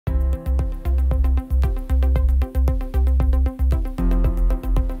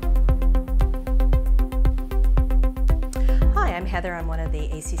Heather. I'm one of the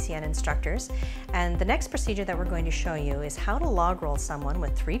ACCN instructors, and the next procedure that we're going to show you is how to log roll someone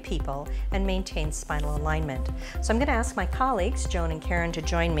with 3 people and maintain spinal alignment. So I'm going to ask my colleagues, Joan and Karen, to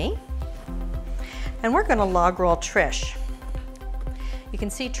join me, and we're going to log roll Trish. You can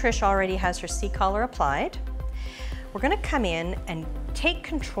see Trish already has her C-collar applied. We're going to come in and take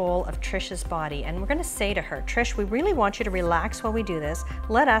control of Trish's body, and we're going to say to her, Trish, we really want you to relax while we do this.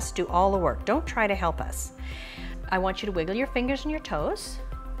 Let us do all the work. Don't try to help us. I want you to wiggle your fingers and your toes.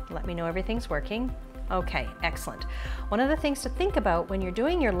 Let me know everything's working. Okay, excellent. One of the things to think about when you're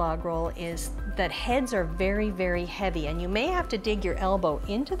doing your log roll is that heads are very, very heavy, and you may have to dig your elbow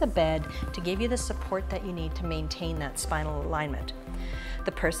into the bed to give you the support that you need to maintain that spinal alignment.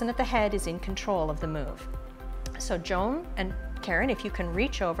 The person at the head is in control of the move. So Joan and Karen, if you can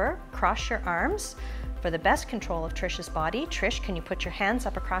reach over, cross your arms for the best control of Trish's body. Trish, can you put your hands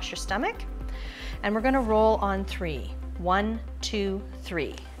up across your stomach? And we're going to roll on 3. 1, 2,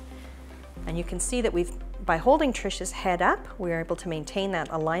 3. And you can see that by holding Trish's head up, we're able to maintain that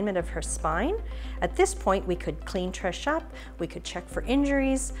alignment of her spine. At this point, we could clean Trish up, we could check for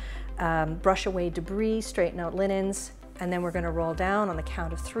injuries, brush away debris, straighten out linens, and then we're going to roll down on the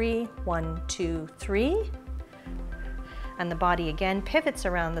count of 3. 1, 2, 3. And the body again pivots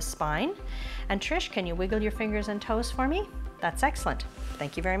around the spine. And Trish, can you wiggle your fingers and toes for me? That's excellent.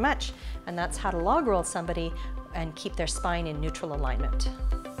 Thank you very much. And that's how to log roll somebody and keep their spine in neutral alignment.